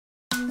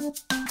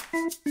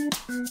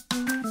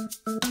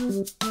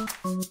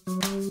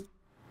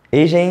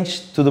Ei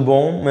gente, tudo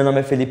bom? Meu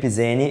nome é Felipe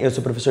Zene, eu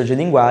sou professor de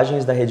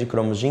Linguagens da rede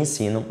Chromos de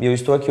ensino e eu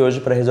estou aqui hoje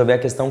para resolver a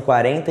questão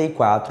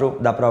 44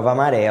 da prova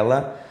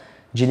amarela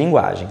de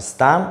Linguagens,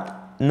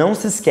 tá? Não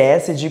se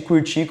esquece de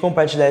curtir e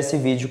compartilhar esse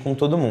vídeo com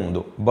todo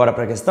mundo. Bora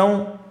para a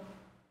questão?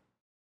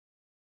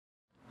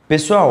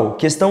 Pessoal,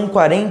 questão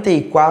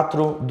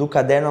 44 do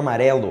caderno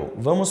amarelo.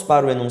 Vamos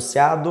para o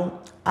enunciado.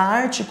 A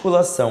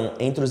articulação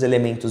entre os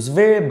elementos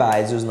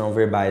verbais e os não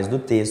verbais do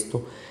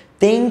texto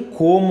tem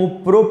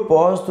como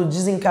propósito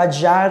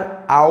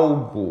desencadear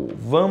algo.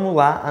 Vamos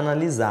lá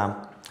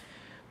analisar.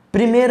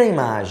 Primeira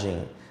imagem,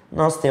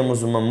 nós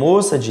temos uma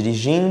moça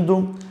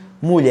dirigindo,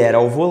 mulher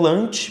ao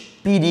volante,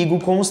 perigo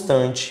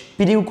constante.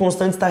 Perigo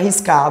constante está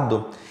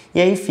riscado.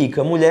 E aí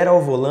fica, mulher ao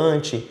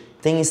volante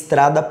tem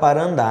estrada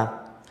para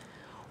andar.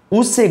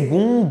 O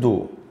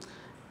segundo,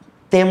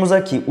 temos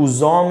aqui,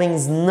 os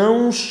homens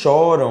não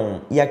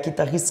choram. E aqui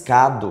está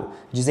riscado,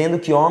 dizendo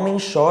que homem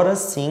chora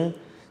sim.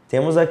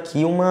 Temos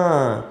aqui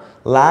uma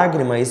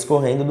lágrima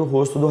escorrendo do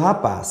rosto do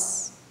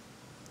rapaz.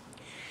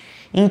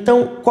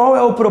 Então, qual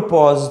é o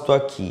propósito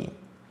aqui?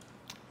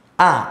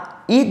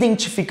 A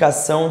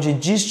identificação de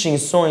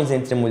distinções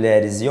entre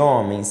mulheres e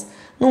homens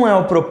não é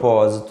o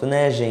propósito,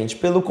 né, gente?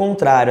 Pelo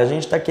contrário, a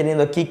gente está querendo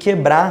aqui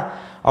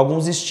quebrar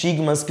alguns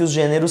estigmas que os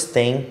gêneros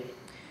têm.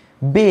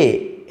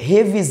 B,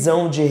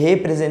 revisão de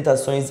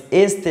representações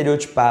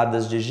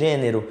estereotipadas de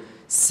gênero.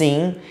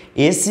 Sim,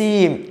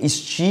 esse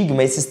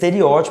estigma, esse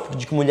estereótipo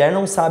de que mulher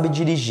não sabe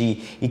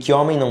dirigir e que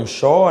homem não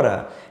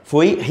chora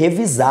foi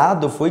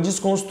revisado, foi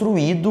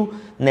desconstruído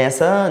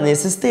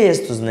nesses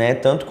textos, né?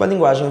 Tanto com a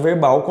linguagem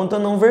verbal quanto a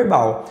não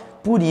verbal.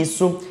 Por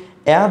isso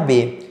é a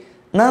B.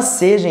 Na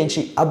C,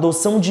 gente,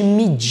 adoção de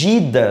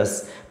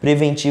medidas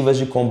preventivas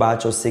de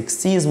combate ao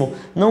sexismo,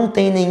 não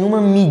tem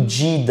nenhuma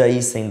medida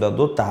aí sendo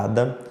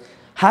adotada.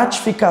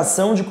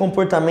 Ratificação de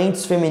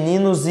comportamentos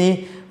femininos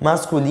e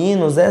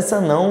masculinos,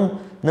 essa não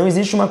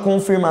existe uma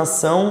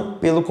confirmação,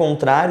 pelo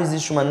contrário,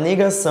 existe uma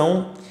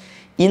negação.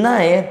 E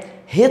na E,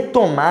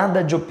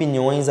 retomada de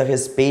opiniões a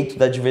respeito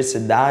da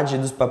diversidade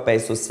dos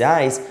papéis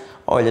sociais,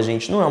 olha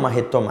gente, não é uma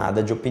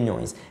retomada de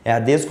opiniões, é a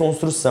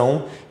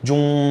desconstrução de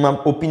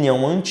uma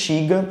opinião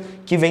antiga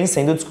que vem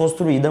sendo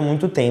desconstruída há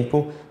muito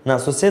tempo na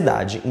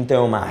sociedade. Então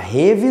é uma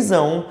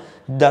revisão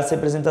das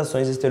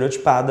representações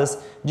estereotipadas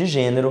de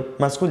gênero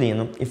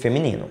masculino e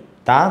feminino,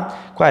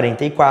 tá?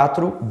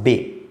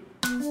 44B.